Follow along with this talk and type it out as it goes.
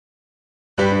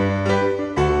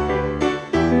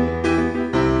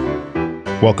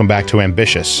Welcome back to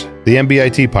Ambitious, the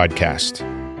MBIT podcast.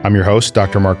 I'm your host,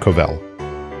 Dr. Mark Covell.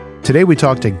 Today we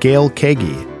talk to Gayle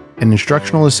Keagy, an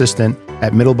instructional assistant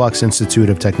at Middlebucks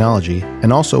Institute of Technology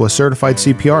and also a certified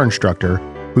CPR instructor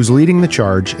who's leading the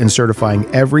charge in certifying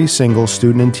every single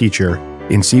student and teacher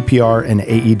in CPR and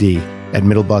AED at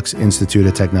Middlebucks Institute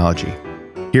of Technology.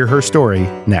 Hear her story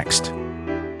next.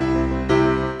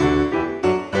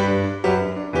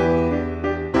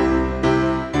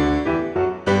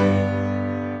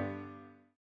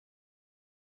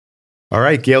 All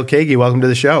right, Gayle Keagy, welcome to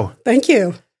the show. Thank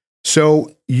you.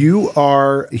 So you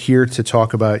are here to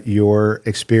talk about your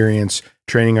experience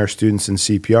training our students in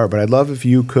CPR, but I'd love if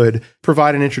you could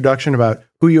provide an introduction about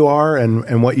who you are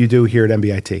and what you do here at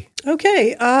MBIT.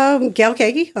 Okay. Gayle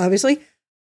Keagy, obviously.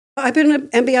 I've been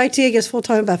at MBIT, I guess,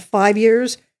 full-time about 5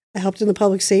 years. I helped in the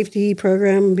public safety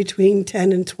program between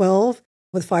 10 and 12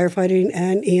 with firefighting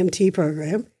and EMT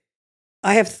program.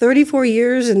 I have 34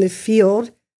 years in the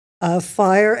field of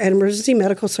fire and emergency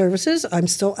medical services. I'm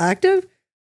still active.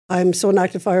 I'm still an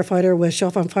active firefighter with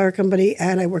Chalfont Fire Company,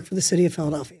 and I work for the city of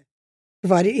Philadelphia,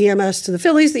 providing EMS to the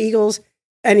Phillies, the Eagles,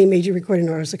 any major recording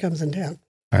artist that comes in town.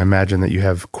 I imagine that you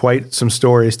have quite some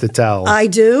stories to tell. I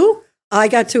do. I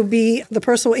got to be the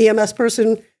personal EMS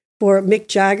person for Mick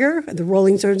Jagger. The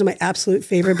Rolling Stones are my absolute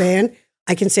favorite band.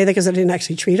 I can say that because I didn't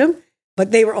actually treat them, but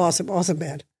they were awesome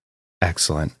band.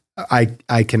 Excellent.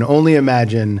 I can only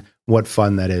imagine what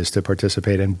fun that is to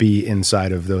participate and be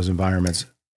inside of those environments.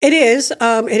 It is.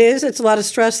 It's a lot of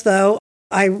stress, though.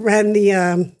 I ran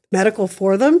the medical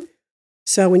for them.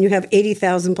 So when you have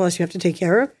 80,000 plus you have to take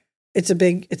care of, it's a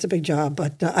big job.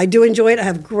 But I do enjoy it. I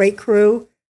have a great crew,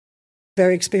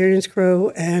 very experienced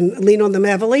crew, and lean on them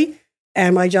heavily.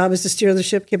 And my job is to steer the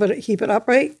ship, keep it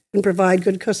upright, and provide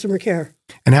good customer care.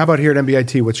 And how about here at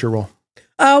MBIT? What's your role?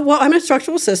 Well, I'm an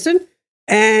instructional assistant.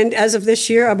 And as of this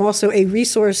year, I'm also a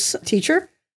resource teacher.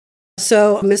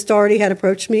 So Ms. Doherty had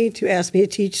approached me to ask me to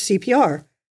teach CPR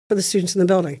for the students in the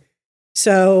building.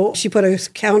 So she put a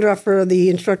calendar up for the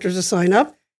instructors to sign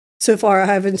up. So far, I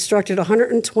have instructed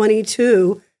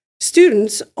 122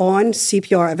 students on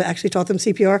CPR. I've actually taught them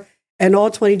CPR, and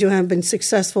all 22 have been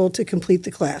successful to complete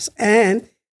the class. And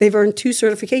they've earned 2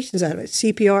 certifications out of it,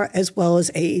 CPR as well as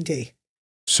AED.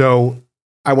 So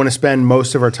I want to spend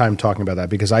most of our time talking about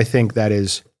that because I think that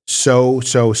is so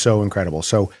incredible.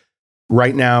 So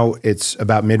right now, it's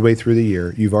about midway through the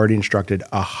year. You've already instructed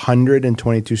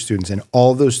 122 students, and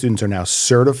all of those students are now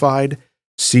certified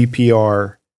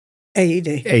CPR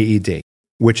AED,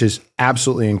 which is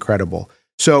absolutely incredible.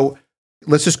 So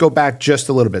let's just go back just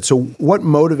a little bit. So what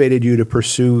motivated you to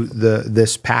pursue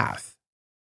this path?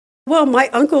 Well, my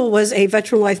uncle was a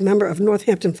veteran life member of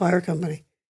Northampton Fire Company.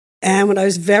 And when I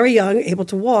was very young, able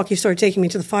to walk, he started taking me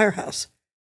to the firehouse.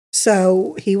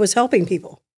 So he was helping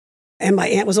people. And my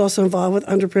aunt was also involved with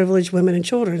underprivileged women and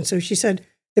children. So they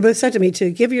both said to me to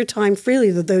give your time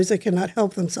freely to those that cannot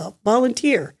help themselves.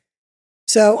 Volunteer.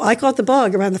 So I caught the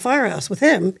bug around the firehouse with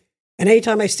him. And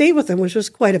anytime I stayed with him, which was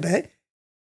quite a bit,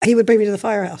 he would bring me to the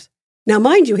firehouse. Now,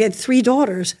 mind you, he had 3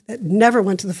 daughters that never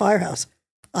went to the firehouse.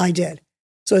 I did.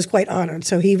 So I was quite honored.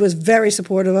 So he was very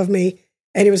supportive of me.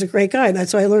 And he was a great guy. And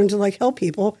that's why I learned to help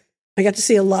people. I got to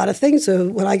see a lot of things. So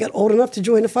when I got old enough to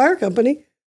join a fire company,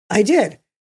 I did.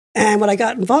 And when I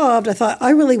got involved, I thought,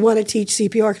 I really want to teach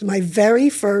CPR because my very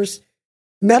first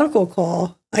medical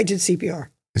call, I did CPR.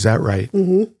 Is that right?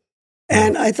 Mm-hmm.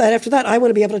 And I thought after that, I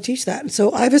want to be able to teach that. And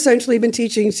so I've essentially been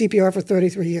teaching CPR for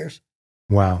 33 years.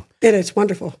 Wow. And it's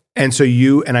wonderful. And so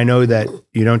and I know that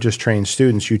you don't just train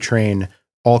students, you train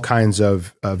all kinds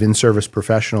of in-service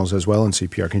professionals as well in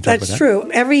CPR. Can you talk about that? That's true.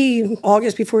 Every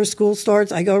August before school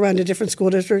starts, I go around to different school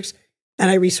districts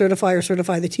and I recertify or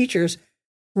certify the teachers.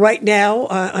 Right now,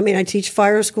 I teach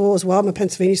fire school as well. I'm a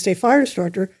Pennsylvania State fire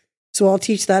instructor, so I'll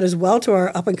teach that as well to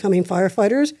our up-and-coming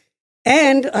firefighters.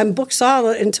 And I'm booked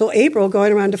solid until April,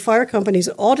 going around to fire companies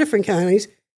in all different counties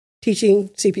teaching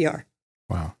CPR.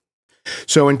 Wow.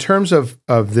 So in terms of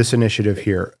this initiative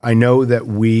here, I know that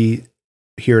we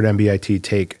here at MBIT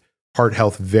take heart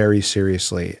health very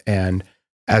seriously. And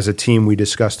as a team, we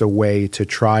discussed a way to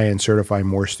try and certify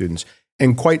more students.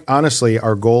 And quite honestly,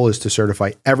 our goal is to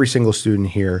certify every single student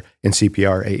here in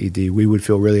CPR AED. We would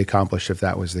feel really accomplished if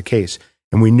that was the case.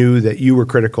 And we knew that you were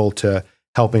critical to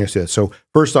helping us do that. So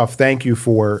first off, thank you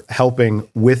for helping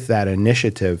with that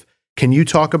initiative. Can you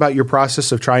talk about your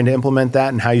process of trying to implement that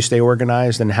and how you stay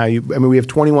organized and we have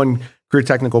 21 career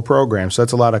technical programs, so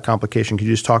that's a lot of complication. Could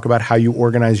you just talk about how you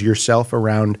organize yourself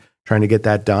around trying to get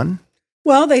that done?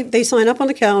 Well, they sign up on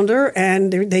the calendar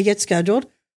and they get scheduled.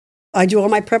 I do all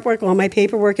my prep work, all my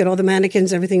paperwork, get all the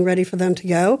mannequins, everything ready for them to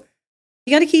go.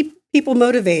 You got to keep people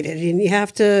motivated, and you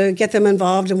have to get them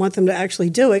involved and want them to actually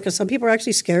do it, because some people are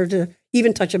actually scared to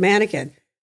even touch a mannequin.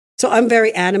 So I'm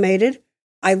very animated.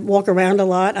 I walk around a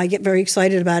lot. I get very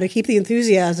excited about it, keep the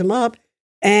enthusiasm up.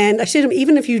 And I say to them,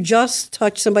 even if you just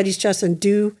touch somebody's chest and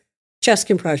do chest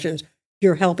compressions,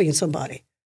 you're helping somebody.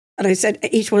 And I said,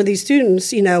 each one of these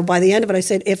students, by the end of it, I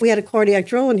said, if we had a cardiac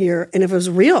drill in here, and if it was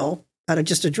real, not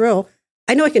just a drill,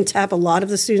 I know I can tap a lot of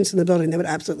the students in the building that would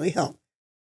absolutely help.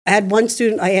 I had one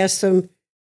student, I asked him,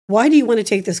 why do you want to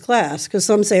take this class? Because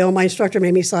some say, oh, my instructor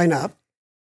made me sign up.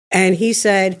 And he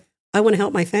said, I want to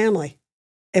help my family.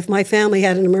 If my family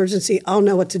had an emergency, I'll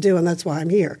know what to do, and that's why I'm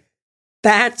here.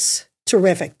 That's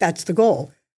terrific. That's the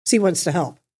goal. So he wants to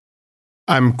help.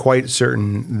 I'm quite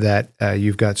certain that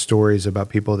you've got stories about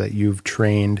people that you've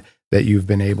trained, that you've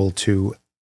been able to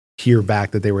hear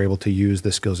back that they were able to use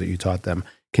the skills that you taught them.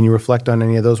 Can you reflect on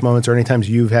any of those moments, or any times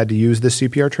you've had to use this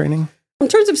CPR training? In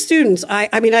terms of students,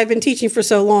 I mean, I've been teaching for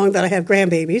so long that I have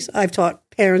grandbabies. I've taught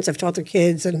parents, I've taught their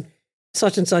kids, and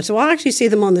such. So I'll actually see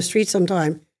them on the street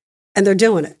sometime, and they're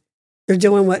doing it. They're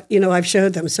doing what, I've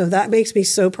showed them. So that makes me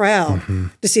so proud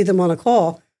to see them on a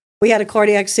call. We had a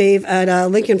cardiac save at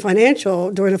Lincoln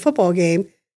Financial during a football game,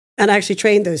 and I actually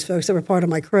trained those folks that were part of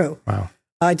my crew. Wow.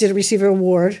 I did receive an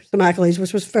award, some accolades,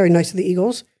 which was very nice of the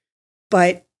Eagles.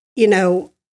 But,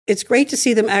 it's great to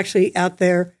see them actually out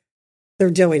there. They're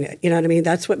doing it. You know what I mean?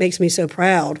 That's what makes me so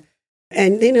proud.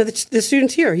 And, the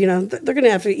students here, they're going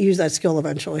to have to use that skill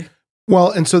eventually.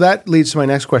 Well, and so that leads to my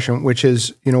next question, which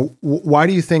is, why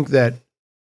do you think that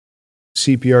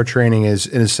CPR training is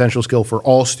an essential skill for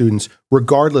all students,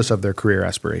 regardless of their career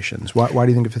aspirations? Why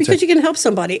do you think it fits? Because you can help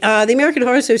somebody. The American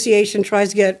Heart Association tries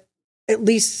to get at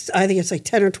least, I think it's like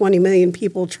 10 or 20 million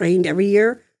people trained every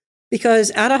year,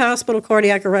 because out-of-hospital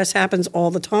cardiac arrest happens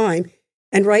all the time.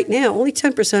 And right now, only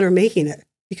 10% are making it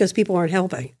because people aren't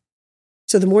helping.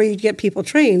 So the more you get people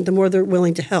trained, the more they're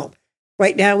willing to help.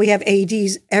 Right now, we have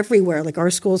AEDs everywhere. Like, our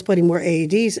school is putting more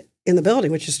AEDs in the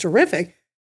building, which is terrific.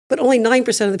 But only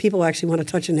 9% of the people actually want to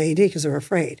touch an AED because they're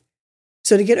afraid.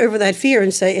 So to get over that fear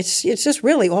and say, it's just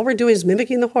really, all we're doing is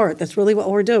mimicking the heart. That's really what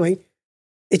we're doing.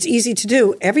 It's easy to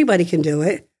do. Everybody can do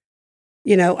it.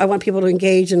 I want people to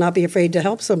engage and not be afraid to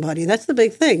help somebody. That's the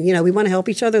big thing. We want to help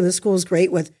each other. The school is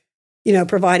great with,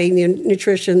 providing the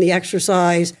nutrition, the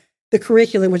exercise, the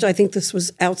curriculum, which I think this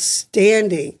was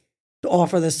outstanding to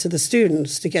offer this to the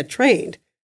students to get trained.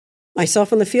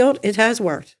 Myself in the field, it has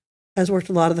worked. It has worked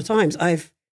a lot of the times.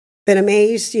 I've been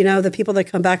amazed, the people that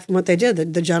come back from what they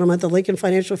did. The gentleman at the Lincoln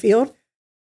Financial Field,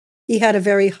 he had a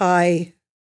very high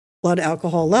blood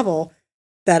alcohol level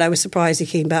that I was surprised he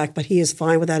came back, but he is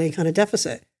fine without any kind of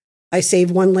deficit. I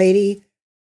saved one lady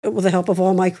with the help of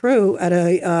all my crew at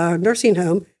a nursing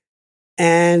home.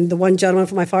 And the one gentleman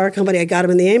from my fire company, I got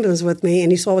him in the ambulance with me,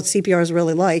 and he saw what CPR is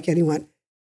really like, and he went,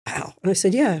 wow. And I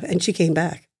said, yeah. And she came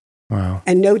back. Wow.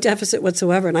 And no deficit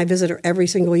whatsoever. And I visit her every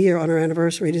single year on her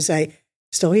anniversary to say,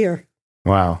 still here.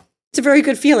 Wow. It's a very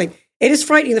good feeling. It is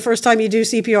frightening the first time you do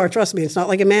CPR. Trust me, it's not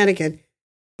like a mannequin.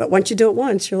 But once you do it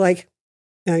once, you're like,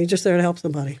 you're just there to help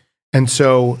somebody. And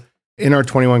so in our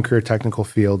 21 career technical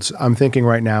fields, I'm thinking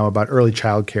right now about early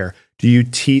childcare. Do you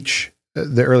teach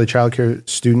the early childcare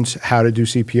students how to do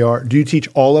CPR? Do you teach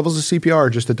all levels of CPR or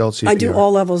just adult CPR? I do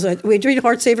all levels. We do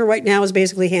Heart Saver right now is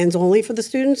basically hands only for the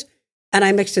students. And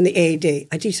I mixed in the AED.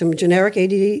 I teach some generic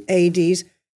AEDs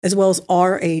as well as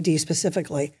our AED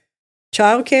specifically.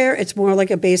 Childcare, it's more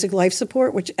like a basic life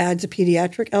support, which adds a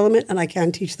pediatric element, and I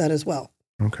can teach that as well.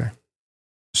 Okay.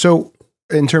 So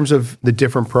in terms of the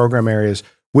different program areas,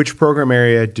 which program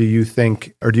area do you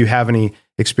think, or do you have any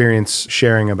experience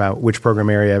sharing about which program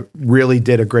area really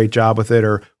did a great job with it,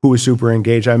 or who was super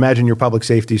engaged? I imagine your public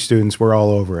safety students were all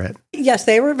over it. Yes,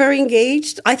 they were very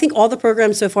engaged. I think all the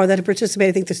programs so far that have participated,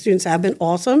 I think the students have been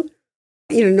awesome.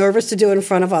 Nervous to do it in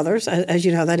front of others, as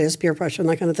you know, that is peer pressure and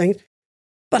that kind of thing.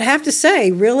 But I have to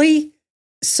say, really,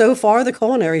 so far, the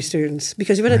culinary students,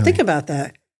 because you got to think about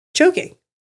that. Choking.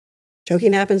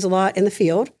 Choking happens a lot in the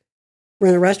field. We're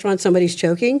in a restaurant, somebody's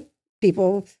choking.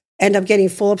 People end up getting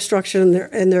full obstruction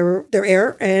in their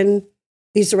air and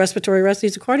needs a respiratory arrest,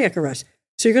 needs a cardiac arrest.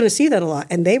 So you're going to see that a lot.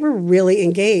 And they were really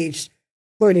engaged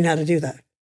learning how to do that.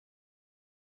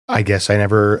 I guess I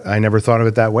never thought of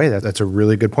it that way. That's a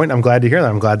really good point. I'm glad to hear that.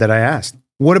 I'm glad that I asked.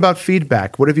 What about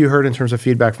feedback? What have you heard in terms of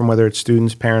feedback from whether it's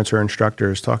students, parents, or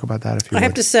instructors? Talk about that if you would. I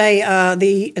have to say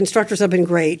the instructors have been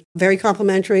great, very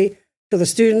complimentary to the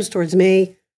students, towards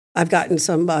me. I've gotten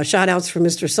some shout outs from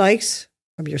Mr. Sykes,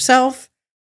 from yourself.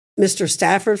 Mr.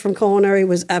 Stafford from culinary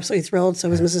was absolutely thrilled. So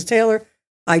was Mrs. Taylor.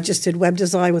 I just did web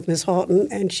design with Ms. Halton,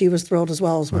 and she was thrilled as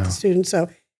well as with the students. So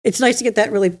it's nice to get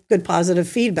that really good positive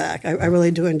feedback. I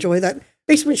really do enjoy that.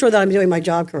 Makes me sure that I'm doing my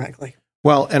job correctly.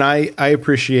 Well, and I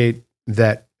appreciate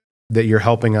that you're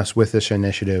helping us with this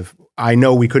initiative. I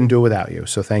know we couldn't do it without you,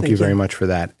 so thank you very much for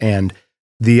that. And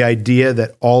the idea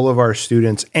that all of our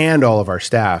students and all of our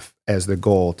staff as the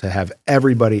goal to have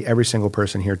everybody, every single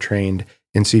person here trained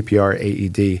in CPR,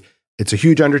 AED, it's a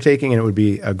huge undertaking, and it would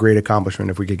be a great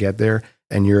accomplishment if we could get there.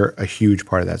 And you're a huge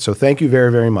part of that. So thank you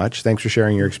very, very much. Thanks for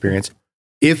sharing your experience.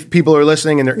 If people are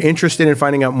listening and they're interested in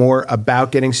finding out more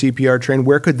about getting CPR trained,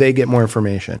 where could they get more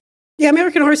information? The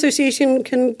American Heart Association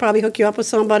can probably hook you up with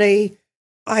somebody.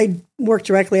 I work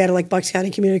directly out of like Bucks County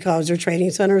Community College or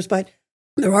training centers, but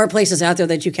there are places out there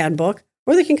that you can book,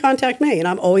 or they can contact me. And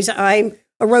I'm a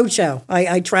roadshow.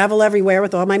 I travel everywhere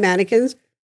with all my mannequins.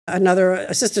 Another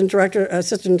assistant instructor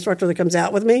that comes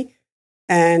out with me.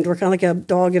 And we're kind of like a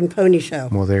dog and pony show.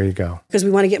 Well, there you go. Because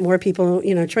we want to get more people,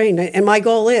 trained. And my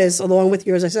goal is, along with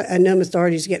yours, I said, I know Ms.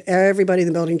 Doherty, is to get everybody in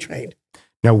the building trained.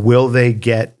 Now, will they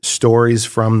get stories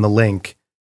from the link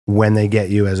when they get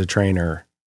you as a trainer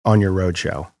on your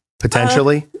roadshow?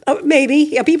 Potentially? Maybe.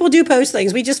 Yeah, people do post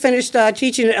things. We just finished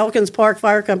teaching at Elkins Park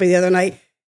Fire Company the other night.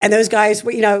 And those guys,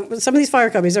 some of these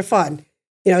fire companies are fun.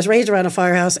 I was raised around a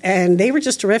firehouse, and they were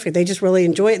just terrific. They just really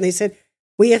enjoy it. And they said,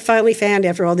 we have finally found,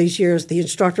 after all these years, the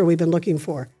instructor we've been looking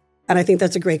for. And I think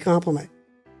that's a great compliment.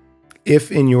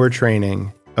 If in your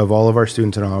training of all of our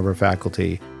students and all of our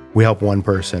faculty, we help one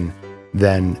person,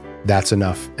 then that's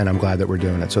enough. And I'm glad that we're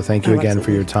doing it. So thank you again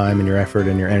for your time and your effort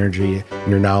and your energy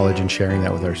and your knowledge and sharing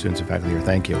that with our students and faculty here.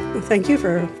 Thank you. Well, thank you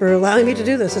for allowing me to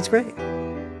do this. It's great.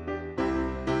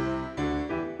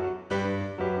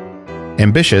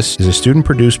 Ambitious is a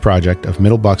student-produced project of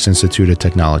Middle Bucks Institute of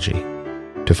Technology.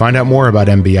 To find out more about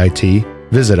MBIT,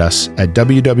 visit us at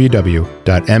www.mbit.org.